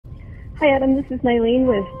Hi Adam, this is Nylene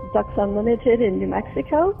with Ducks Unlimited in New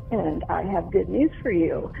Mexico, and I have good news for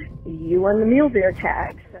you. You won the mule deer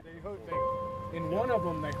tags. In one of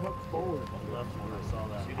them, they hooked forward.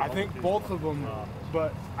 I think both of them,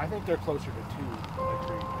 but I think they're closer to 2.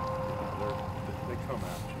 They come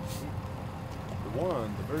at you. The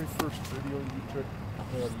one, the very first video you took,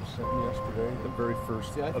 you sent me yesterday, the very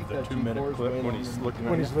first of the 2-minute clip when he's looking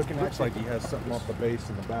at it, looks like he has something off the base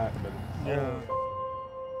in the back, but yeah.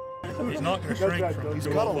 He's not going to shrink from it. He's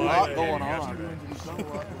got a lot going on.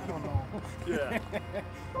 Yeah.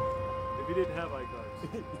 If he didn't have eye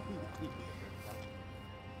guards.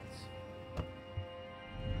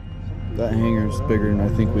 That hanger's bigger than I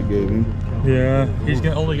think we gave him. Yeah, he's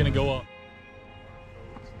only going to go up.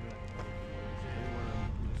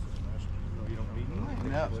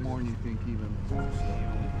 That's more than you think even.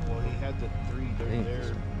 well, he had the 3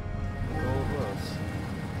 there. All of us.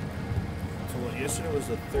 So yesterday was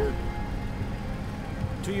the 3rd.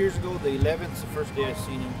 2 years ago, the 11th is the first day I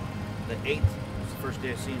seen him. The 8th was the first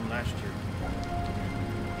day I seen him last year.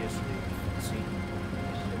 Yesterday, I seen him.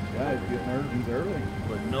 Yeah, he's getting early. Early.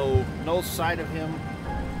 But no sight of him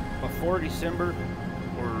before December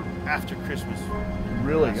or after Christmas.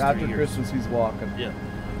 Really? After Christmas, he's walking. Yeah.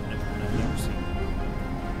 I've never seen him.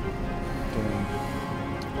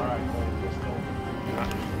 All right, let's go.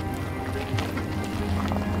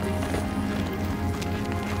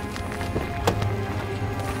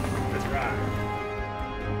 That's right.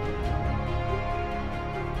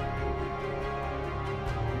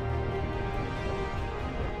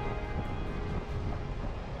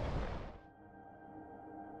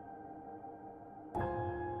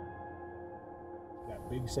 That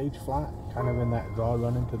big sage flat, kind of in that draw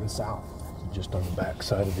running to the south. Just on the back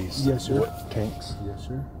side of these tanks. Yes,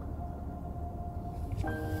 sir.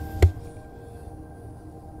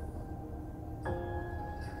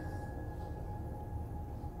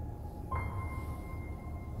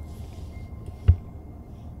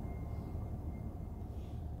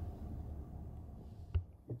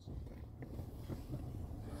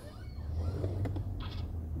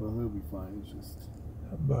 Well, he'll be fine. It's just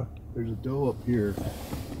there's a doe up here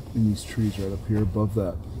in these trees right up here above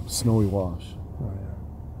that snowy wash. Oh yeah.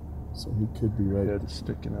 So he could be right. Head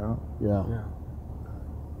sticking out. Yeah. Yeah.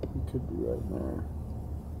 He could be right there.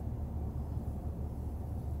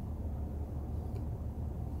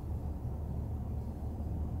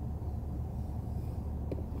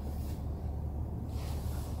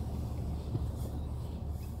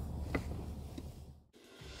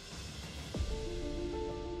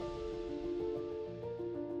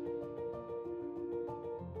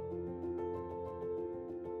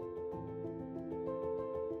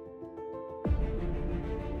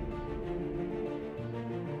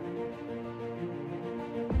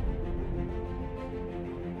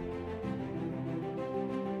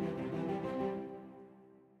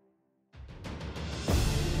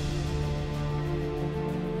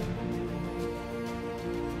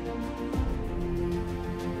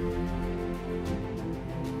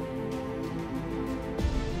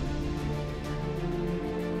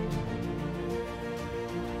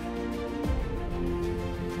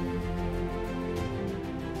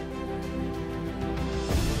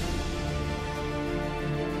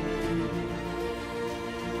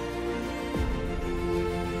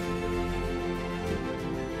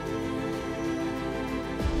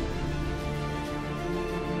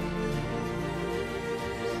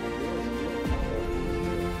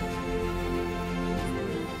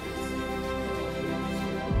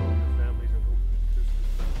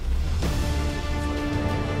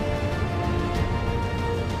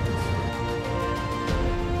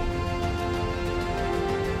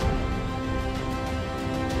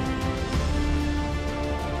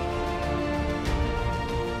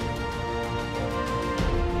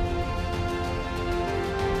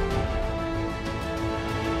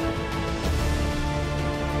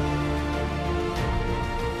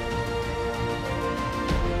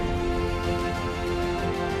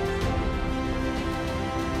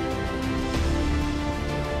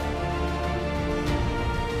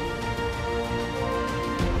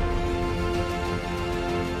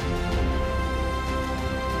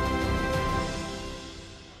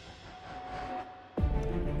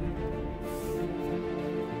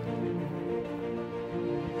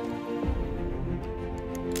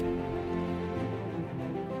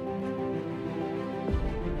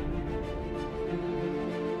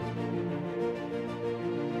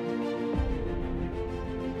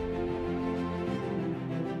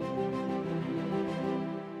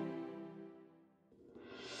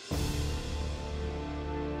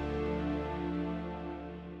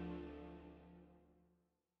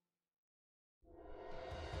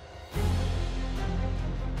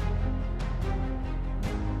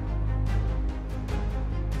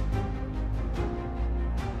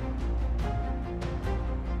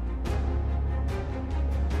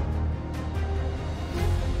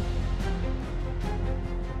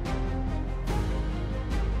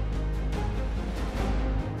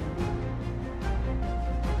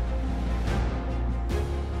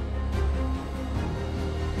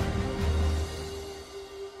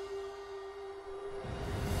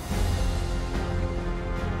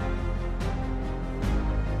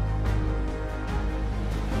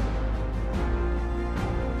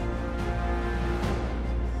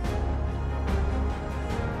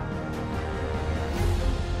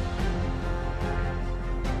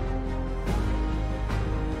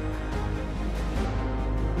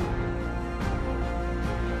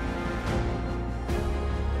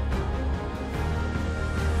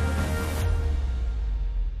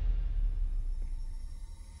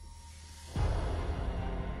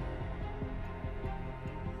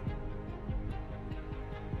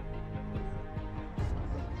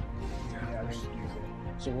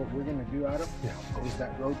 So what we're gonna do, Adam, is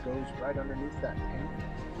that road goes right underneath that tent,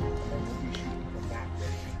 and then we'll be shooting from that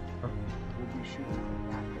way. We'll be shooting from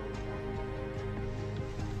that way.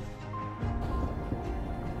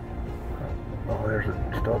 Oh, there's a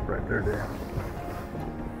stop right there, Dan.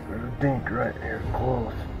 There's a dink right here,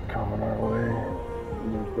 close, coming our way.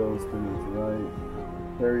 And there's those to the right.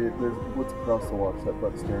 There's what's across the water, that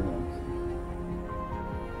butt stern house.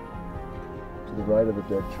 To the right of the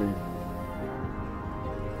dead tree.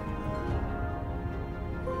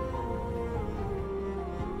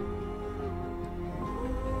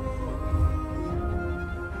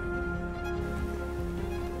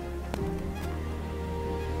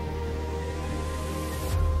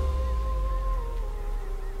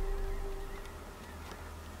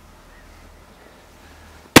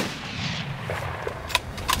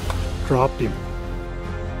 Dropped him.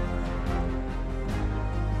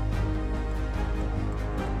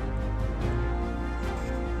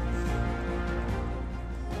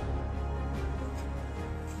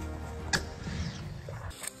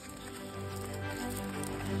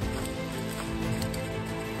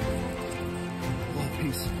 Oh,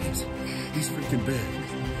 he's freaking big.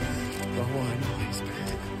 Oh, I know he's big.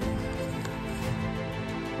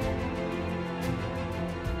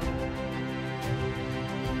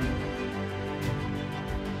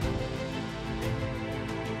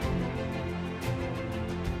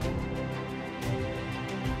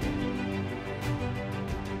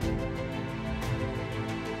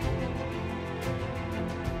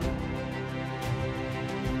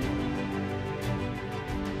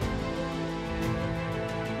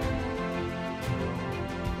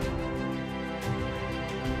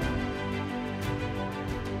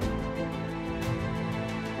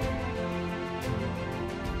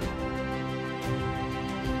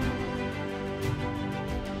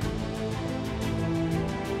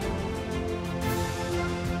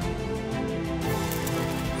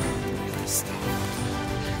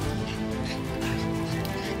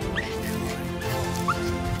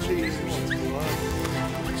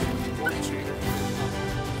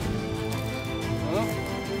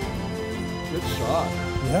 Good shot.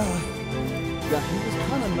 Yeah. Yeah, he was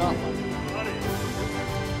kind of not like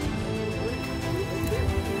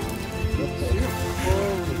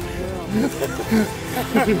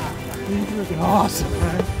He's looking awesome,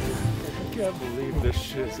 man. I can't believe this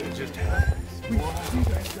shit that just happened. You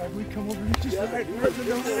guys, we come over and just right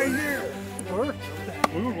here.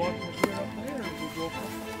 We were walking up there.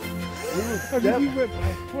 I mean, we went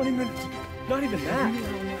by 20 minutes. Not even that.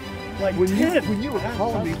 Like when 10. when you were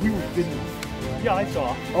calling me, we were videoing. Yeah, I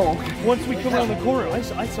saw. Oh, okay. Once we come around the corner, I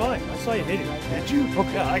saw him. I saw you hit him. Did you?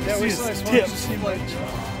 Okay. Yeah, I can see his tips.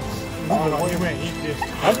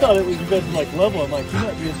 I thought it was because like level. I'm like, he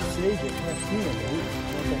might be in the stage. I can't see him. He's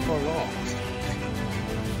not that far off.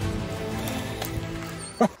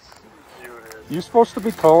 You supposed to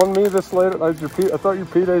be calling me this late? I thought your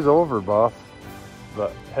P-Day's over, boss.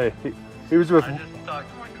 But hey, he was with. I just talked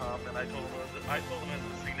to my comp and I told him it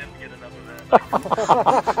was a significant enough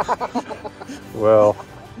event. Well,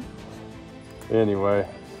 anyway.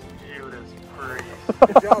 Shoot is pretty.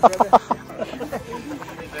 Good job, brother.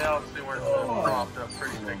 They obviously weren't propped up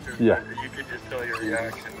pretty pictures. Yeah. You could just tell your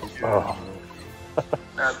reaction. Oh.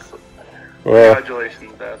 That's Well,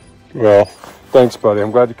 congratulations, Beth. well, thanks, buddy. I'm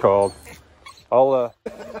glad you called. I'll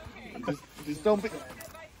Just don't be.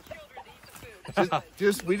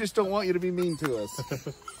 We just don't want you to be mean to us.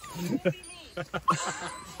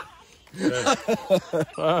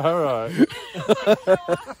 all right.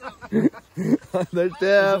 There's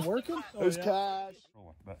Deb. Working? There's Cash.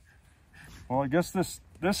 Well, I guess this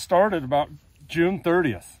started about June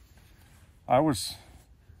 30th. I was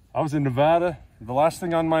in Nevada. The last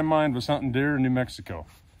thing on my mind was hunting deer in New Mexico.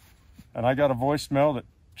 And I got a voicemail that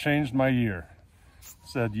changed my year. It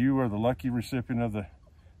said, "You are the lucky recipient of the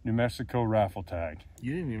New Mexico raffle tag."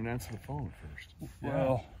 You didn't even answer the phone at first.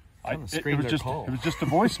 Well, it was just call. a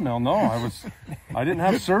voicemail. No, I didn't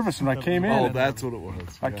have service when I came in. Oh, that's what it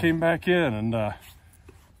was. I came back in and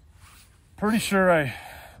pretty sure I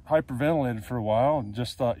hyperventilated for a while and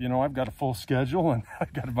just thought, I've got a full schedule and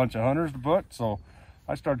I've got a bunch of hunters to book. So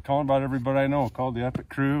I started calling about everybody I know, called the Epic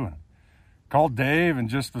crew and called Dave and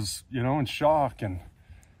just was, in shock and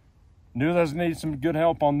knew that I was needing some good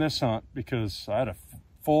help on this hunt because I had a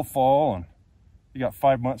full fall and you got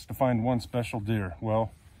 5 months to find one special deer.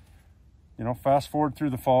 Well, fast forward through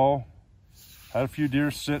the fall, had a few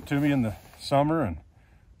deer sent to me in the summer and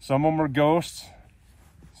some of them were ghosts.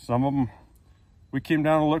 Some of them we came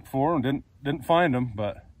down to look for and didn't find them,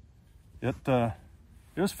 but it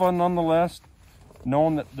was fun nonetheless,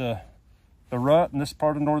 knowing that the rut in this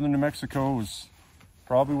part of northern New Mexico was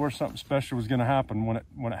probably where something special was going to happen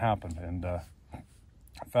when it happened. And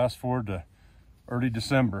fast forward to early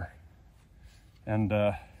December, and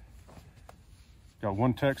got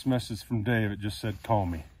one text message from Dave. It just said, "Call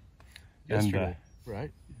me." Yesterday, and,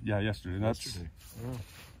 right? Yeah, yesterday. Yeah.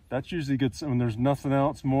 That's usually good when there's nothing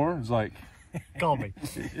else more. It's like, call me.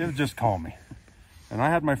 It would just call me. And I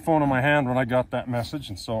had my phone in my hand when I got that message,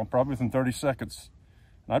 and so probably within 30 seconds.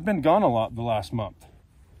 And I'd been gone a lot the last month,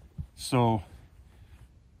 so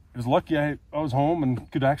it was lucky I was home and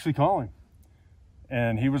could actually call him.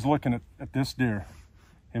 And he was looking at this deer,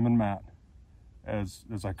 him and Matt, as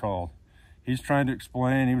I called. He's trying to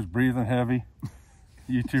explain. He was breathing heavy.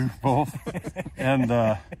 You two both. And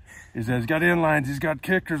he says, he's got inlines, he's got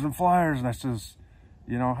kickers and flyers. And I says,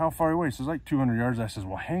 you know, how far away? He says, like 200 yards. I says,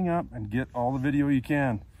 well, hang up and get all the video you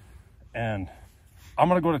can. And I'm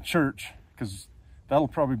going to go to church, because that'll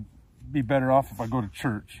probably be better off if I go to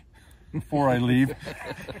church before I leave.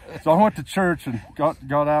 So I went to church and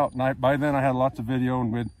got out. And by then I had lots of video,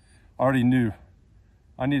 and we'd already knew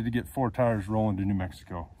I needed to get 4 tires rolling to New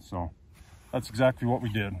Mexico. So that's exactly what we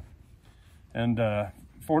did. And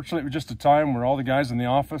fortunately, it was just a time where all the guys in the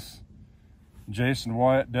office, Jason,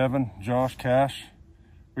 Wyatt, Devin, Josh, Cash,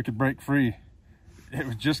 we could break free. It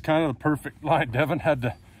was just kind of the perfect line. Devin had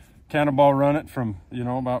to cannonball run it from, you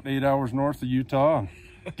know, about 8 hours north of Utah and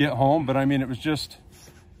get home. But I mean, it was just,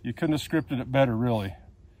 you couldn't have scripted it better, really.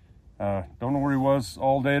 Don't know where he was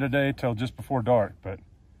all day today till just before dark, but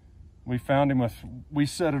we found him we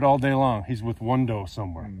said it all day long. He's with one doe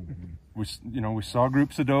somewhere. Mm-hmm. We saw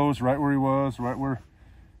groups of does right where he was, right where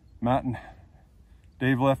Matt and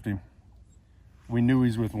Dave left him. We knew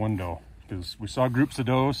he's with one doe because we saw groups of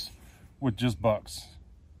does with just bucks.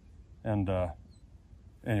 And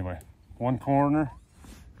anyway, one corner,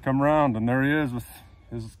 come around, and there he is with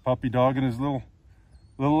his puppy dog and his little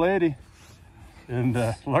lady. And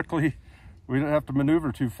luckily, we didn't have to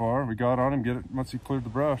maneuver too far. We got on him, once he cleared the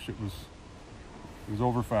brush, it was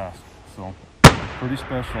over fast. So pretty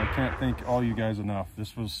special. I can't thank all you guys enough.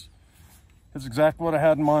 It's exactly what I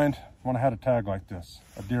had in mind when I had a tag like this,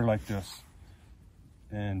 a deer like this.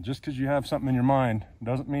 And just because you have something in your mind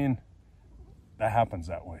doesn't mean that happens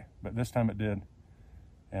that way. But this time it did.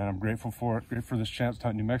 And I'm grateful for it. Grateful for this chance to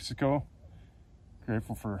hunt New Mexico.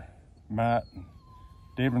 Grateful for Matt and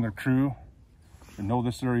Dave and their crew. They know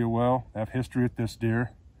this area well. They have history with this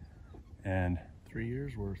deer. And 3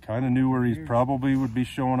 years worth. Kind of knew where he probably would be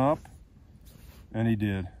showing up. And he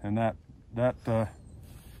did. And that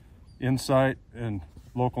insight and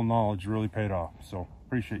local knowledge really paid off. So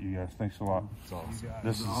appreciate you guys. Thanks a lot. It's awesome.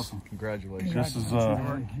 This is awesome. Congratulations. This is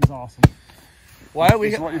he's awesome. Why are we?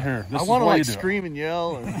 This is what you hear. I want to like scream and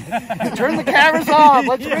yell and turn the cameras off.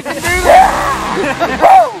 Let's make them do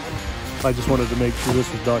that. I just wanted to make sure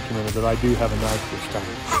this was documented that I do have a knife this time.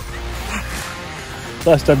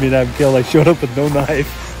 Last time you didn't have him killed, I showed up with no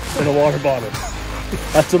knife and a water bottle.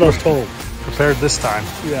 That's what I was told. Prepared this time.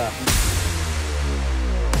 Yeah.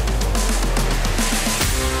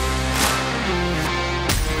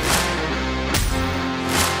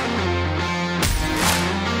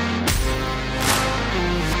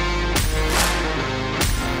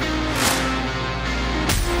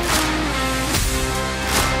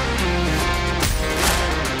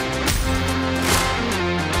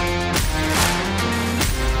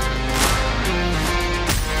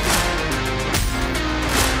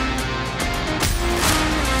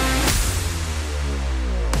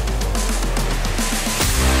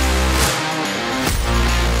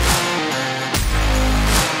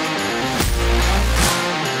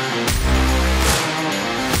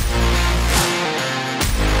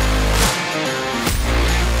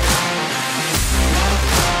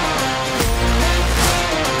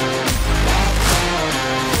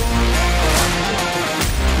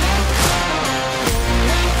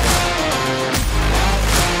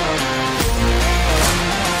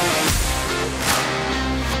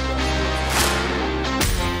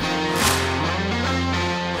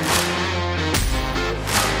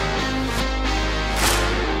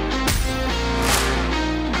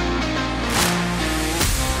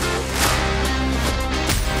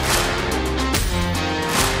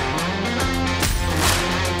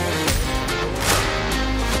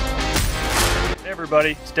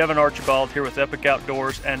 Everybody, it's Devin Archibald here with Epic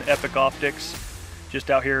Outdoors and Epic Optics. Just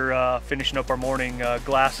out here finishing up our morning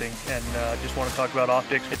glassing, and just want to talk about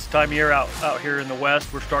optics. It's time of year out here in the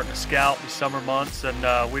West. We're starting to scout these summer months,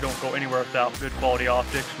 and we don't go anywhere without good quality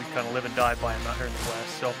optics. We kind of live and die by them out here in the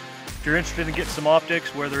West. So if you're interested in getting some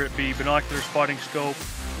optics, whether it be binocular, spotting scope,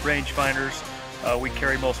 range finders, we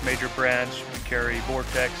carry most major brands. We carry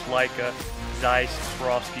Vortex, Leica, Zeiss,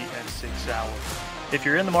 Swarovski, and Sig Sauer. If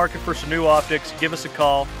you're in the market for some new optics, give us a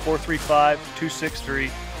call,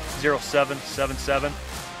 435-263-0777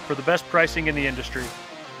 for the best pricing in the industry.